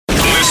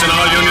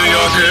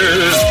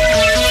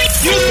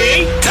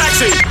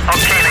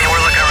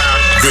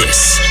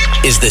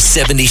is the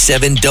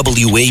 77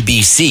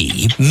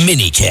 WABC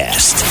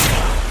minicast.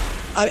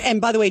 And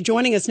by the way,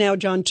 joining us now,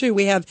 John, too,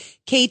 we have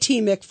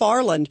KT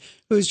McFarland,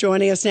 who's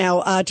joining us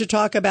now to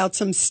talk about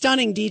some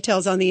stunning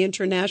details on the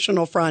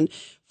international front.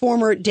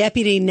 Former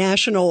Deputy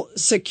National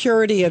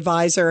Security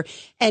Advisor.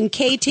 And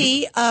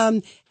KT,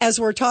 as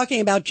we're talking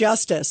about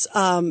justice,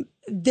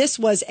 this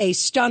was a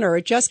stunner.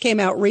 It just came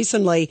out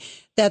recently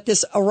that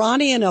this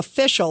Iranian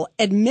official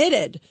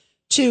admitted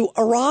to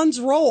Iran's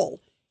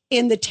role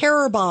in the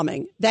terror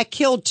bombing that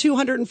killed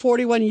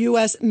 241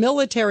 U.S.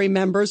 military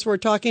members. We're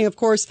talking, of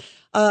course,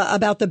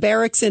 about the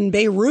barracks in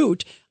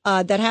Beirut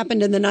that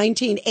happened in the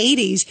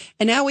 1980s.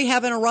 And now we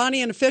have an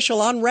Iranian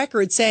official on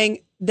record saying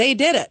they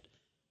did it.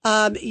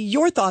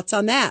 Your thoughts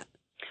on that?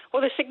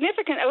 Well,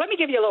 let me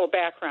give you a little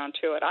background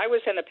to it. I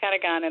was in the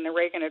Pentagon in the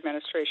Reagan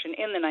administration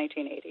in the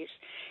 1980s,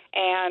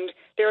 and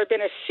there had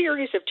been a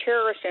series of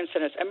terrorist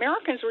incidents.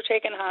 Americans were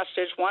taken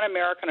hostage. One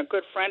American, a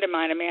good friend of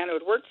mine, a man who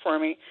had worked for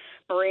me,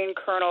 Marine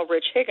Colonel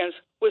Rich Higgins,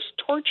 was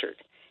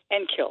tortured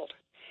and killed.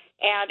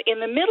 And in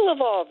the middle of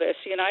all this,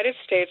 the United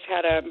States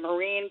had a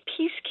Marine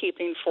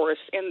peacekeeping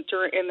force in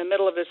the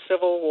middle of the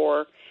Civil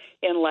War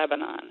in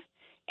Lebanon.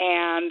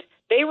 And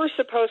they were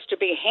supposed to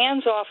be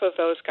hands off of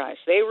those guys.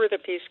 They were the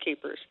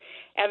peacekeepers.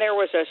 And there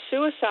was a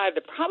suicide,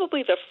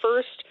 probably the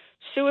first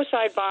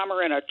suicide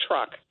bomber in a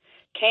truck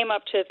came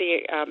up to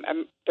the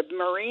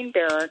Marine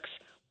barracks,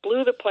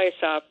 blew the place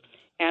up,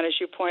 and as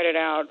you pointed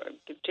out,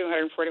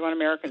 241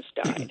 Americans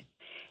died.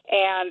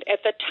 And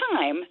at the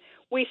time,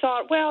 we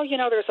thought, well,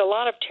 there's a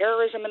lot of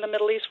terrorism in the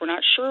Middle East. We're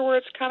not sure where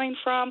it's coming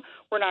from.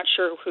 We're not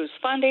sure who's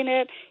funding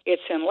it.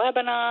 It's in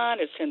Lebanon.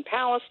 It's in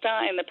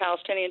Palestine, in the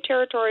Palestinian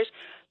territories.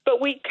 But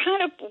we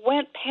kind of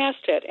went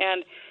past it,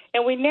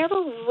 and we never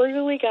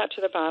really got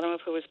to the bottom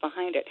of who was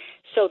behind it.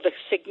 So the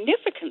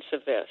significance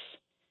of this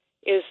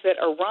is that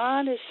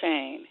Iran is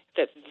saying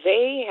that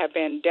they have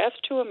been death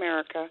to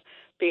America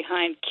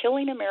behind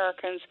killing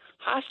Americans,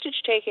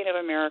 hostage-taking of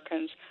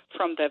Americans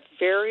from the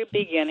very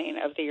beginning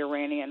of the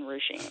Iranian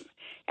regime.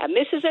 And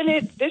this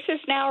is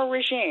now a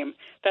regime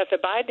that the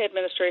Biden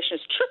administration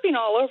is tripping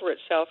all over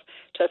itself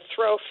to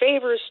throw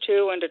favors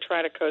to and to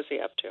try to cozy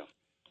up to.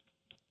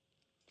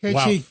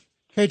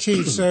 KT,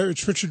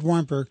 it's Richard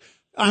Weinberg.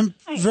 I'm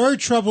very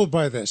troubled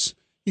by this.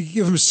 You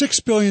give them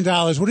 $6 billion.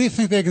 What do you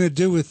think they're going to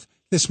do with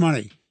this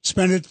money?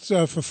 Spend it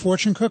for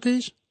fortune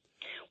cookies?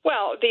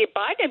 Well, the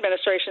Biden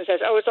administration says,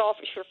 it's all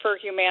for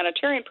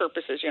humanitarian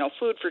purposes,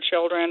 food for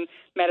children,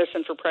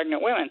 medicine for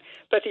pregnant women.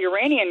 But the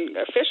Iranian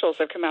officials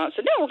have come out and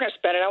said, no, we're going to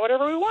spend it on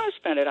whatever we want to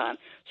spend it on.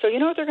 So you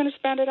know what they're going to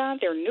spend it on?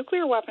 Their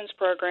nuclear weapons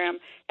program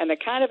and the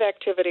kind of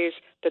activities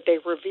that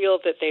they've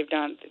revealed that they've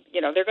done.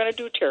 They're going to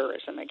do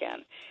terrorism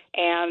again.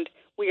 And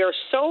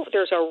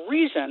there's a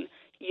reason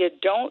you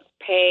don't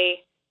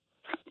pay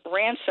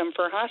ransom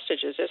for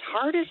hostages. As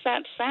hard as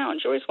that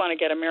sounds, you always want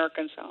to get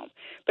Americans home.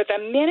 But the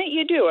minute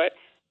you do it,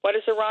 what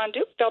does Iran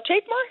do? They'll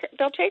take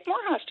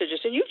more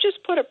hostages. And you've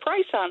just put a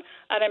price on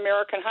an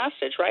American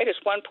hostage, right? It's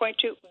 $1.2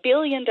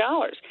 billion.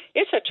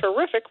 It's a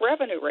terrific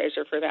revenue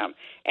raiser for them.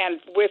 And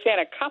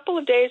within a couple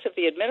of days of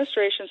the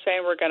administration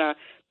saying we're going to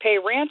pay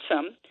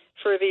ransom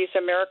for these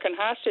American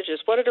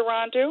hostages, what did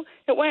Iran do?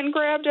 It went and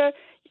grabbed a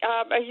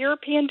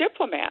European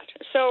diplomat.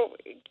 So,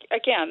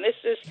 again,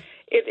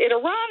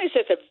 Iran is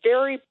at the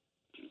very,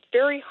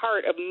 very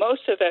heart of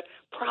most of the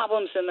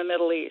problems in the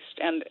Middle East.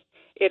 And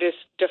it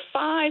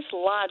defies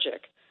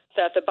logic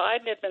that the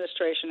Biden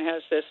administration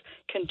has this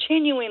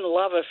continuing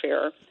love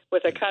affair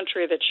with a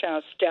country that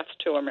shouts death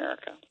to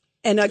America.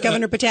 And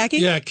Governor Pataki?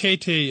 Yeah,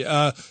 KT,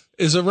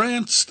 is the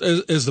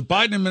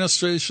Biden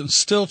administration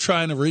still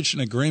trying to reach an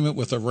agreement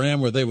with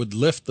Iran where they would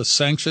lift the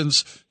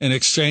sanctions in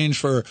exchange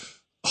for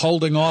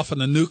holding off on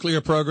the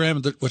nuclear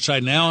program, which I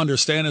now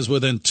understand is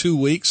within 2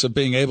 weeks of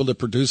being able to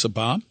produce a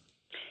bomb?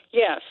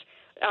 Yes.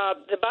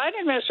 The Biden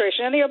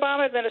administration and the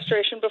Obama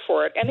administration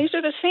before it, and these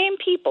are the same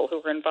people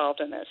who were involved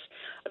in this,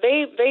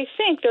 they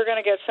think they're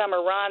going to get some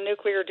Iran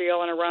nuclear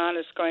deal and Iran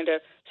is going to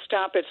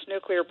stop its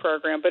nuclear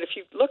program. But if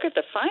you look at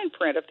the fine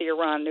print of the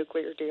Iran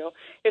nuclear deal,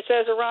 it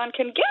says Iran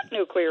can get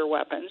nuclear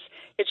weapons.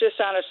 It's just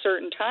on a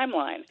certain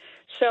timeline.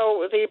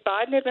 So the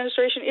Biden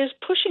administration is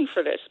pushing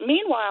for this.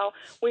 Meanwhile,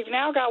 we've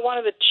now got one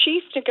of the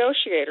chief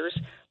negotiators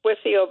with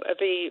the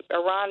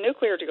Iran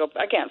nuclear deal,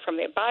 again, from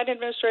the Biden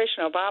administration,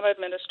 Obama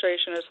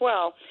administration as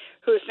well,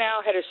 who's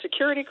now had his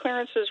security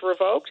clearances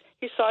revoked.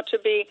 He's thought to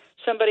be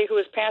somebody who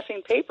is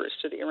passing papers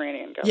to the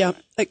Iranian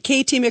government. Yeah.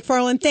 KT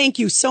McFarland, thank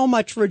you so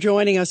much for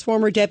joining us,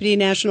 former Deputy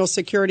National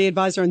Security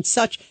Advisor on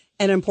such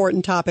an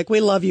important topic.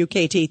 We love you,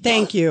 KT.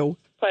 Thank you.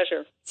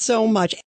 Pleasure. So much.